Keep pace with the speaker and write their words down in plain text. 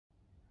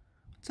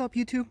What's up,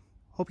 YouTube?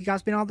 Hope you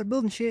guys been out there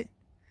building shit.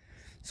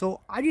 So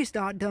I just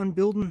got done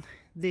building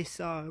this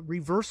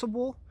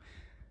reversible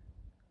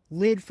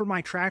lid for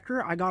my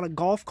tractor. I got a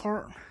golf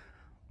cart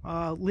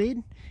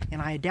lid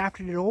and I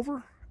adapted it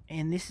over,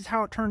 and this is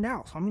how it turned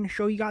out. So I'm going to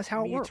show you guys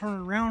how it works. Turn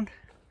it around.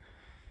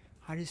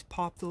 I just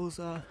pop those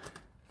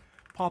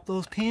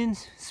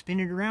pins, spin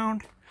it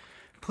around,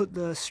 put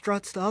the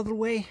struts the other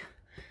way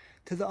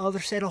to the other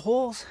set of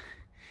holes,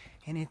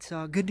 and it's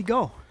good to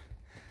go.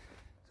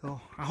 So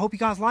I hope you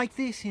guys like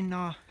this, and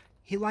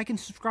hit like and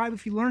subscribe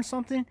if you learned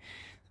something.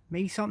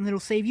 Maybe something that'll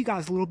save you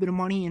guys a little bit of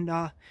money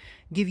and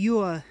give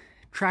you a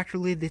tractor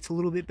lid that's a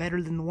little bit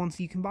better than the ones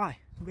you can buy.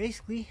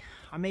 Basically,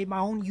 I made my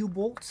own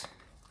U-bolts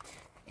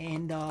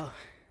and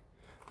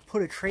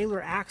put a trailer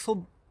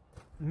axle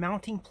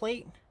mounting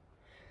plate.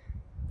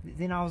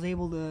 Then I was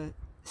able to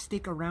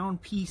stick a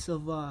round piece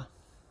of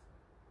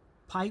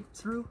pipe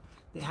through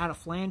that had a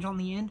flange on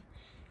the end.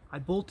 I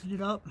bolted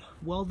it up,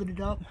 welded it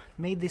up,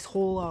 made this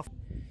whole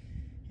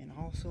and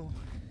also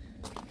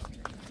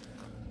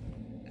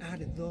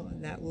added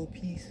that little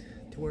piece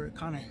to where it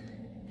kind of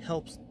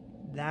helps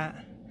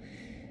that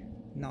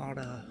not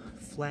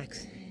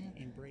flex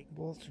and break.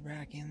 Bolts are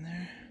back in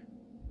there.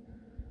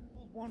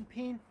 One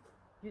pin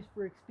just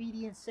for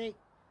expedience sake.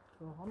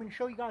 So I'm going to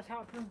show you guys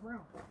how it turns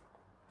around.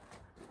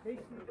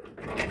 Basically,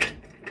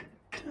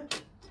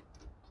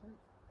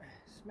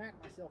 smack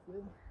myself with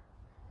them.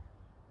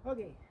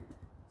 Okay,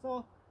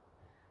 so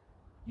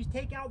just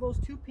take out those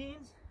two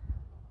pins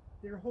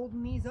that are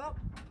holding these up,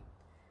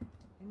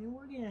 and then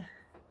we're gonna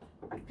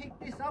pick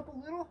this up a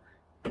little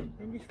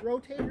and just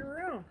rotate it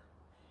around.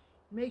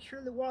 Make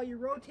sure that while you're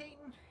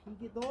rotating, you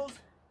get those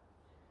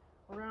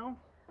around.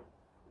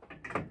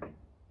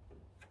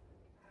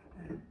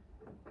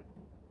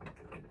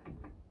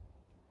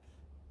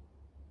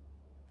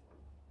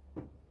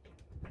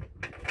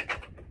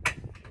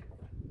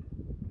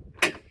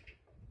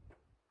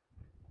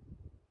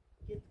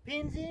 Get the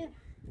pins in,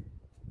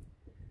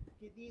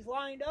 get these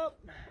lined up.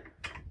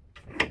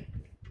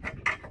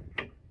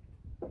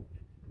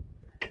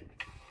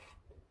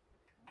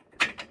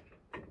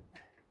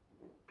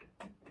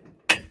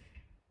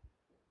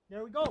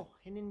 There we go,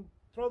 and then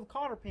throw the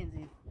cotter pins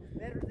in.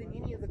 Better than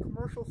any of the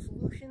commercial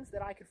solutions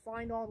that I could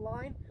find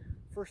online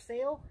for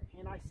sale,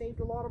 and I saved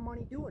a lot of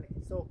money doing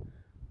it. So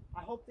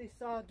I hope this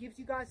gives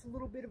you guys a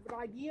little bit of an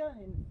idea,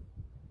 and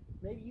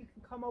maybe you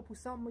can come up with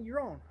something of your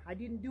own. I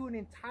didn't do an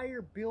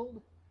entire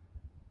build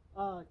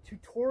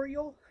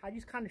tutorial. I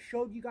just kind of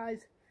showed you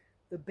guys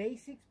the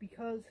basics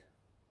because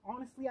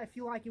honestly I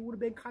feel like it would have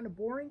been kind of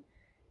boring,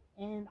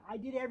 and I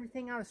did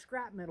everything out of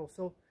scrap metal,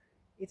 so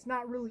it's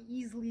not really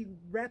easily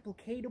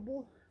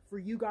replicatable for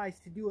you guys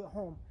to do at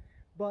home.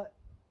 But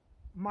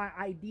my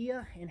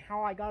idea and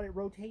how I got it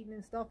rotating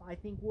and stuff, I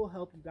think will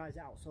help you guys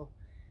out. So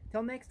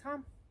till next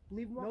time,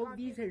 believe in what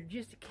these are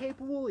just as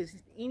capable as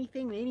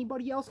anything that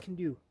anybody else can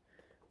do.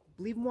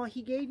 Believe in what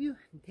he gave you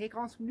and take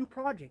on some new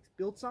projects.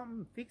 Build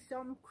something, fix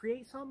something,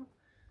 create something.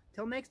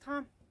 Till next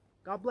time,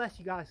 God bless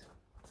you guys.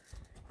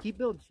 Keep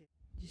building shit.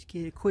 Just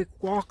get a quick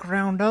walk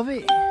around of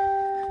it.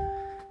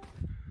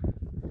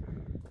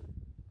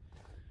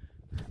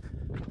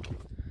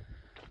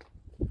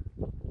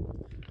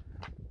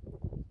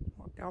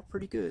 Worked out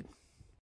pretty good.